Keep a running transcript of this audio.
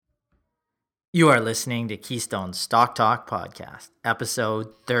You are listening to Keystone's Stock Talk Podcast, episode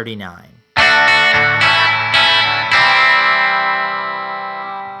 39.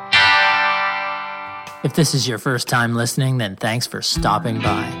 If this is your first time listening, then thanks for stopping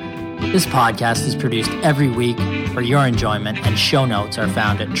by. This podcast is produced every week for your enjoyment, and show notes are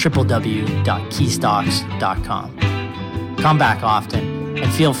found at www.keystocks.com. Come back often,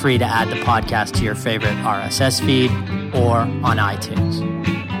 and feel free to add the podcast to your favorite RSS feed or on iTunes.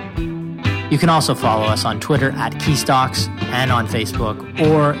 You can also follow us on Twitter at Keystocks and on Facebook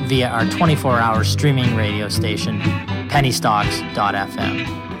or via our 24-hour streaming radio station, pennystocks.fm.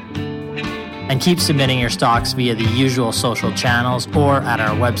 And keep submitting your stocks via the usual social channels or at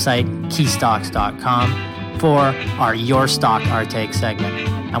our website, keystocks.com, for our Your Stock Our Take segment.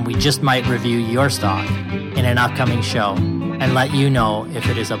 And we just might review your stock in an upcoming show and let you know if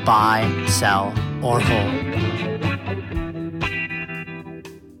it is a buy, sell, or hold.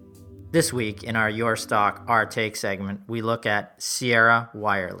 This week in our Your Stock, Our Take segment, we look at Sierra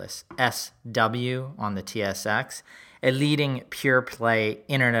Wireless, SW on the TSX, a leading pure-play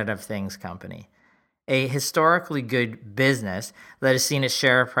Internet of Things company. A historically good business that has seen its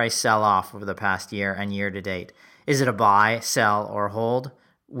share price sell off over the past year and year to date. Is it a buy, sell, or hold?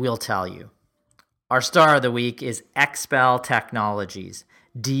 We'll tell you. Our star of the week is XPEL Technologies.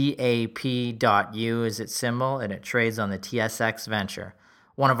 DAP.U is its symbol, and it trades on the TSX Venture,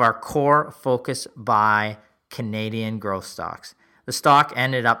 one of our core focus buy Canadian growth stocks. The stock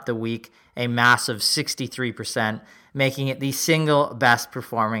ended up the week a massive 63%, making it the single best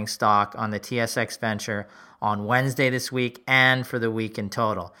performing stock on the TSX Venture on Wednesday this week and for the week in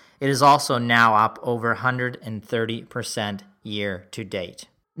total. It is also now up over 130% year to date.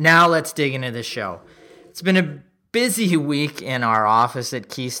 Now let's dig into the show. It's been a busy week in our office at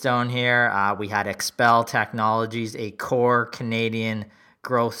Keystone here. We had XPEL Technologies, a core Canadian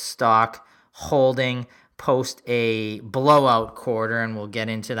growth stock holding post a blowout quarter, and we'll get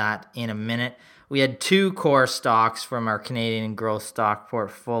into that in a minute. We had two core stocks from our Canadian growth stock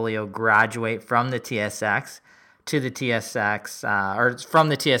portfolio graduate from the TSX to the TSX, or from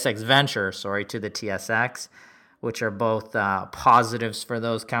the TSX Venture, to the TSX, which are both positives for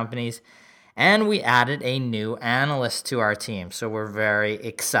those companies. And we added a new analyst to our team, so we're very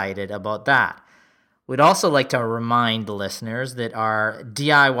excited about that. We'd also like to remind listeners that our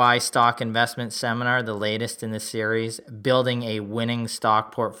DIY stock investment seminar, the latest in the series, Building a Winning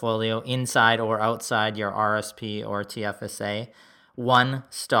Stock Portfolio Inside or Outside Your RSP or TFSA, one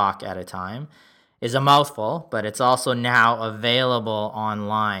stock at a time, is a mouthful, but it's also now available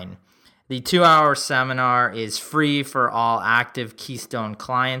online. The 2-hour seminar is free for all active Keystone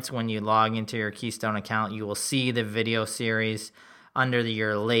clients. When you log into your Keystone account, you will see the video series under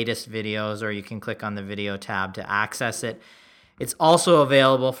your latest videos, or you can click on the video tab to access it. It's also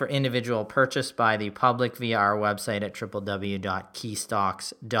available for individual purchase by the public via our website at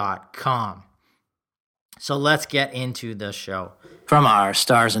www.keystocks.com. So let's get into the show. From our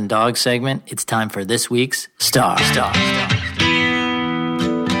Stars and Dogs segment, it's time for this week's Star.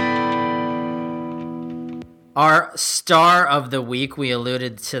 Our star of the week, we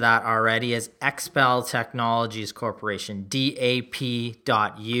alluded to that already, is XPEL Technologies Corporation.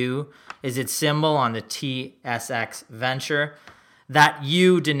 DAP.U is its symbol on the TSX Venture. That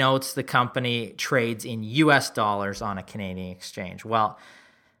U denotes the company trades in US dollars on a Canadian exchange. Well,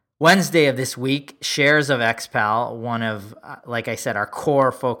 Wednesday of this week, shares of XPEL, one of, like I said, our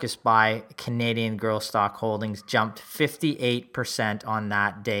core focus buy Canadian growth stock holdings, jumped 58% on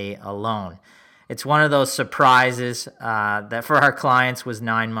that day alone. It's one of those surprises that for our clients was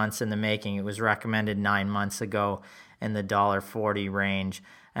 9 months in the making. It was recommended 9 months ago in the $1.40 range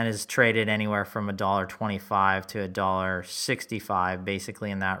and is traded anywhere from $1.25 to $1.65,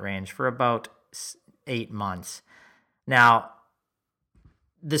 basically in that range, for about 8 months. Now,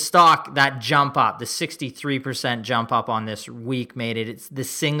 the stock, that jump up, the 63% jump up on this week made it's the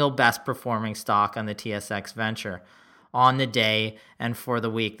single best performing stock on the TSX Venture on the day and for the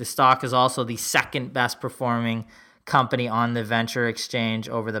week. The stock is also the second best performing company on the Venture Exchange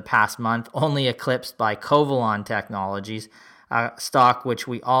over the past month, only eclipsed by Covalon Technologies, a stock which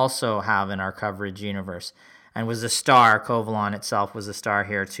we also have in our coverage universe, and was a star. Covalon itself was a star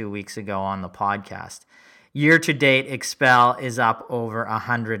here 2 weeks ago on the podcast. Year to date, XPEL is up over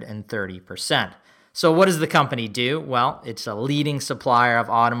 130%. So what does the company do? Well, it's a leading supplier of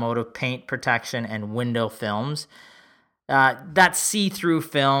automotive paint protection and window films. That see-through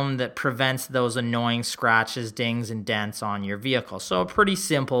film that prevents those annoying scratches, dings, and dents on your vehicle. So a pretty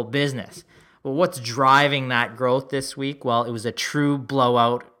simple business. Well, what's driving that growth this week? Well, it was a true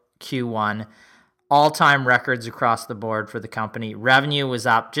blowout Q1. all-time records across the board for the company. Revenue was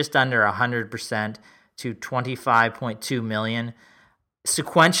up just under 100% to $25.2 million.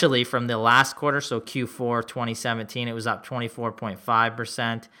 Sequentially from the last quarter, so Q4 2017, it was up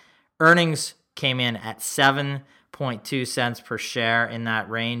 24.5%. Earnings came in at 7.2 cents per share in that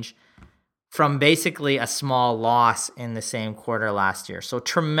range from basically a small loss in the same quarter last year. So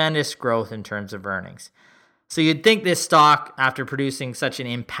tremendous growth in terms of earnings. So you'd think this stock, after producing such an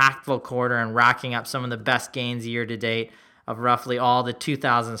impactful quarter and racking up some of the best gains year to date of roughly all the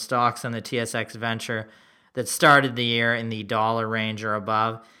 2,000 stocks on the TSX Venture that started the year in the dollar range or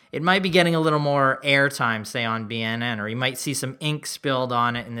above, it might be getting a little more airtime, say on BNN, or you might see some ink spilled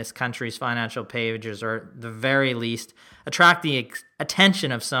on it in this country's financial pages, or at the very least, attract the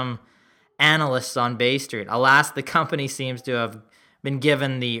attention of some analysts on Bay Street. Alas, the company seems to have been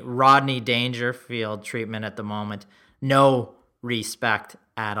given the Rodney Dangerfield treatment at the moment. No respect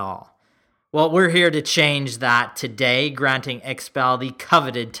at all. Well, we're here to change that today, granting XPEL the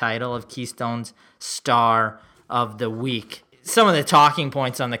coveted title of Keystone's Star of the Week. Some of the talking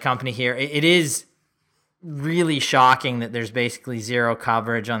points on the company here, it is really shocking that there's basically zero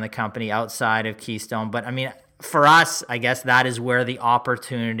coverage on the company outside of Keystone. But I mean, for us, I guess that is where the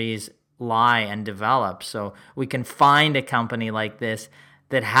opportunities lie and develop. So we can find a company like this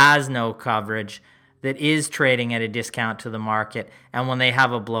that has no coverage, that is trading at a discount to the market, and when they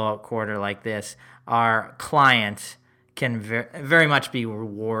have a blowout quarter like this, our clients can very much be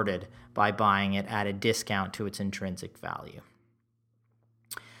rewarded by buying it at a discount to its intrinsic value.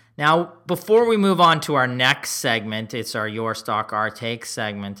 Now, before we move on to our next segment, it's our Your Stock, Our Take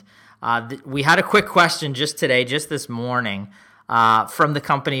segment. We had a quick question just today, just this morning, from the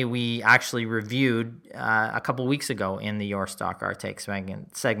company we actually reviewed a couple weeks ago in the Your Stock, Our Take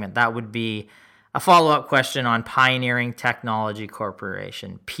segment. That would be a follow-up question on Pioneering Technology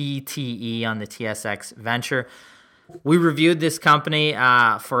Corporation, PTE, on the TSX Venture. We reviewed this company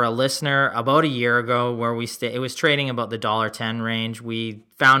for a listener about a year ago, where it was trading about the $1.10 range. We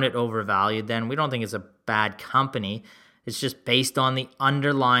found it overvalued then. We don't think it's a bad company. It's just based on the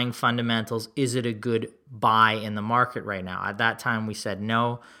underlying fundamentals. Is it a good buy in the market right now? At that time, we said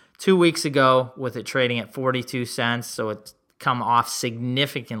no. 2 weeks ago, with it trading at 42 cents, so it's come off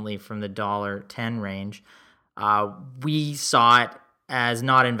significantly from the $1.10 range, we saw it as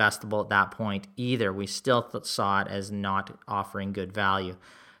not investable at that point either. We still saw it as not offering good value.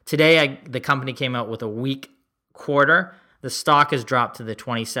 Today, the company came out with a weak quarter. The stock has dropped to the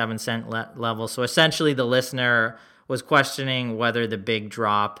 27 cent level. So essentially, the listener was questioning whether the big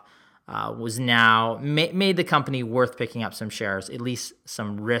drop was now made the company worth picking up some shares, at least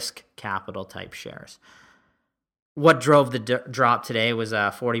some risk capital type shares. What drove the drop today was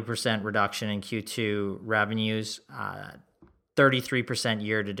a 40% reduction in Q2 revenues, 33%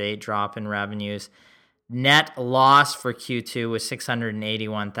 year-to-date drop in revenues. Net loss for Q2 was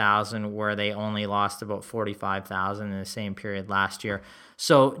 $681,000, where they only lost about $45,000 in the same period last year.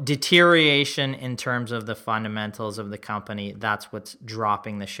 So deterioration in terms of the fundamentals of the company, that's what's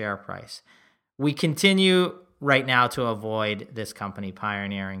dropping the share price. We continue right now to avoid this company,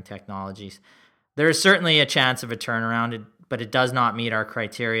 Pioneering Technologies. There is certainly a chance of a turnaround, but it does not meet our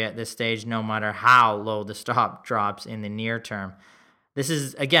criteria at this stage, no matter how low the stock drops in the near term. This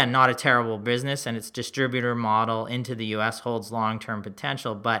is, again, not a terrible business, and its distributor model into the U.S. holds long-term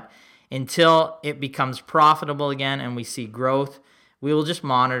potential, but until it becomes profitable again and we see growth, we will just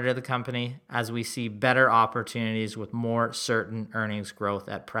monitor the company as we see better opportunities with more certain earnings growth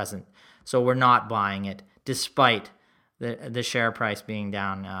at present. So we're not buying it, despite the share price being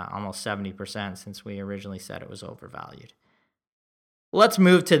down almost 70% since we originally said it was overvalued. Let's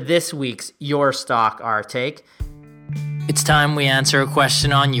move to this week's Your Stock, Our Take. It's time we answer a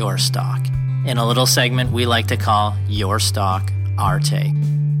question on your stock in a little segment we like to call Your Stock, Our Take.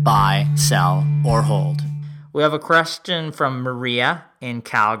 Buy, sell, or hold. We have a question from Maria in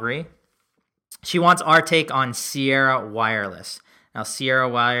Calgary. She wants our take on Sierra Wireless. Now, Sierra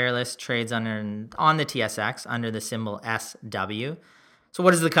Wireless trades on the TSX under the symbol SW. So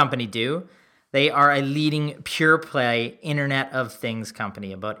what does the company do? They are a leading pure-play Internet of Things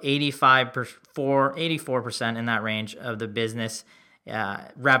company. About 84% in that range of the business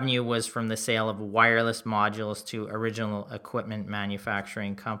revenue was from the sale of wireless modules to original equipment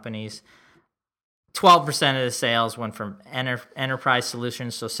manufacturing companies. 12% of the sales went from enterprise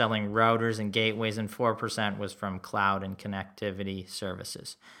solutions, so selling routers and gateways, and 4% was from cloud and connectivity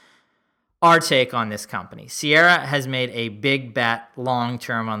services. Our take on this company. Sierra has made a big bet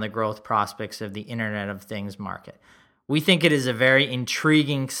long-term on the growth prospects of the Internet of Things market. We think it is a very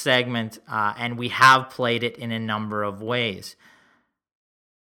intriguing segment, and we have played it in a number of ways.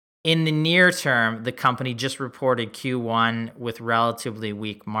 In the near term, the company just reported Q1 with relatively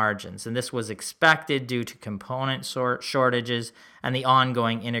weak margins, and this was expected due to component shortages and the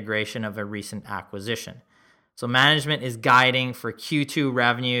ongoing integration of a recent acquisition. So management is guiding for Q2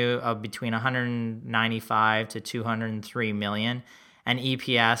 revenue of between 195 to 203 million and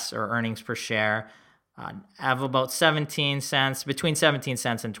EPS or earnings per share of about 17 cents, between 17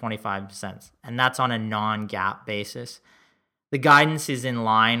 cents and 25 cents, and that's on a non-GAAP basis. The guidance is in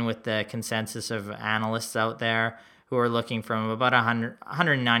line with the consensus of analysts out there who are looking from about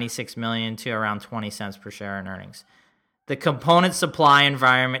 196 million to around 20 cents per share in earnings. The component supply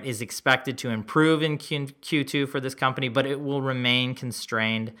environment is expected to improve in Q2 for this company, but it will remain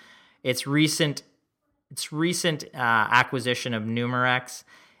constrained. Its recent acquisition of Numerex,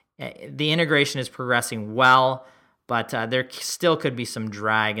 the integration is progressing well, but there still could be some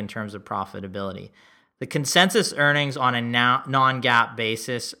drag in terms of profitability. The consensus earnings on a non-GAAP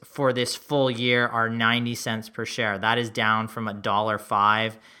basis for this full year are 90 cents per share. That is down from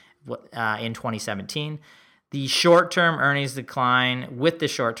 $1.05 in 2017. The short-term earnings decline, with the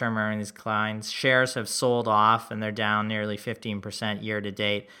short-term earnings declines, shares have sold off and they're down nearly 15% year to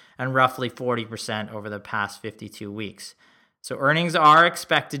date and roughly 40% over the past 52 weeks. So earnings are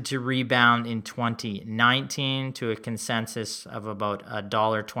expected to rebound in 2019 to a consensus of about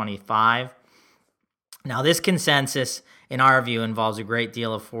 $1.25. Now, this consensus, in our view, involves a great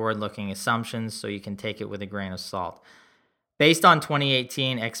deal of forward-looking assumptions, so you can take it with a grain of salt. Based on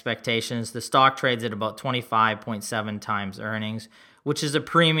 2018 expectations, the stock trades at about 25.7 times earnings, which is a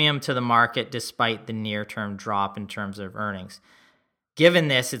premium to the market despite the near-term drop in terms of earnings. Given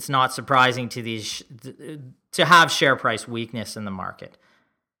this, it's not surprising to have share price weakness in the market.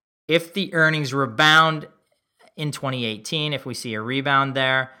 If the earnings rebound in 2018, if we see a rebound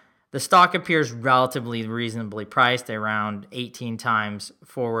there, the stock appears relatively reasonably priced, around 18 times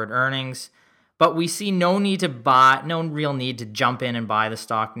forward earnings, but we see no real need to jump in and buy the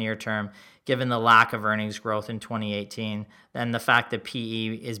stock near term, given the lack of earnings growth in 2018, and the fact that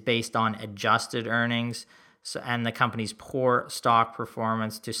PE is based on adjusted earnings, and the company's poor stock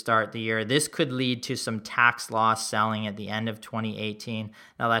performance to start the year. This could lead to some tax loss selling at the end of 2018.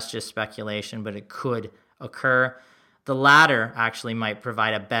 Now, that's just speculation, but it could occur. The latter actually might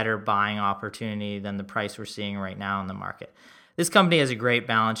provide a better buying opportunity than the price we're seeing right now in the market. This company has a great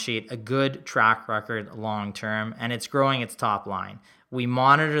balance sheet, a good track record long term, and it's growing its top line. We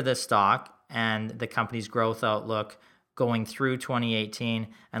monitor the stock and the company's growth outlook going through 2018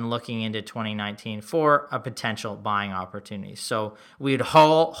 and looking into 2019 for a potential buying opportunity. So we'd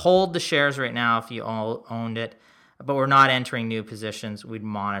hold the shares right now if you all owned it, but we're not entering new positions. We'd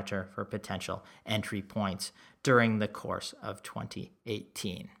monitor for potential entry points during the course of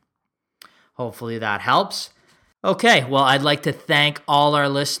 2018. Hopefully that helps. Okay, well, I'd like to thank all our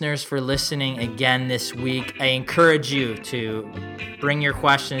listeners for listening again this week. I encourage you to bring your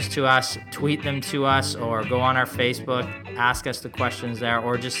questions to us, tweet them to us, or go on our Facebook, ask us the questions there,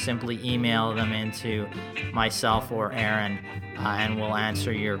 or just simply email them into myself or Aaron, and we'll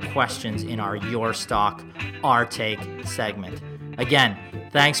answer your questions in our Your Stock, Our Take segment. Again,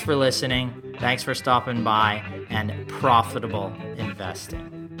 thanks for listening, thanks for stopping by, and profitable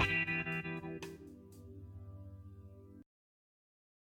investing.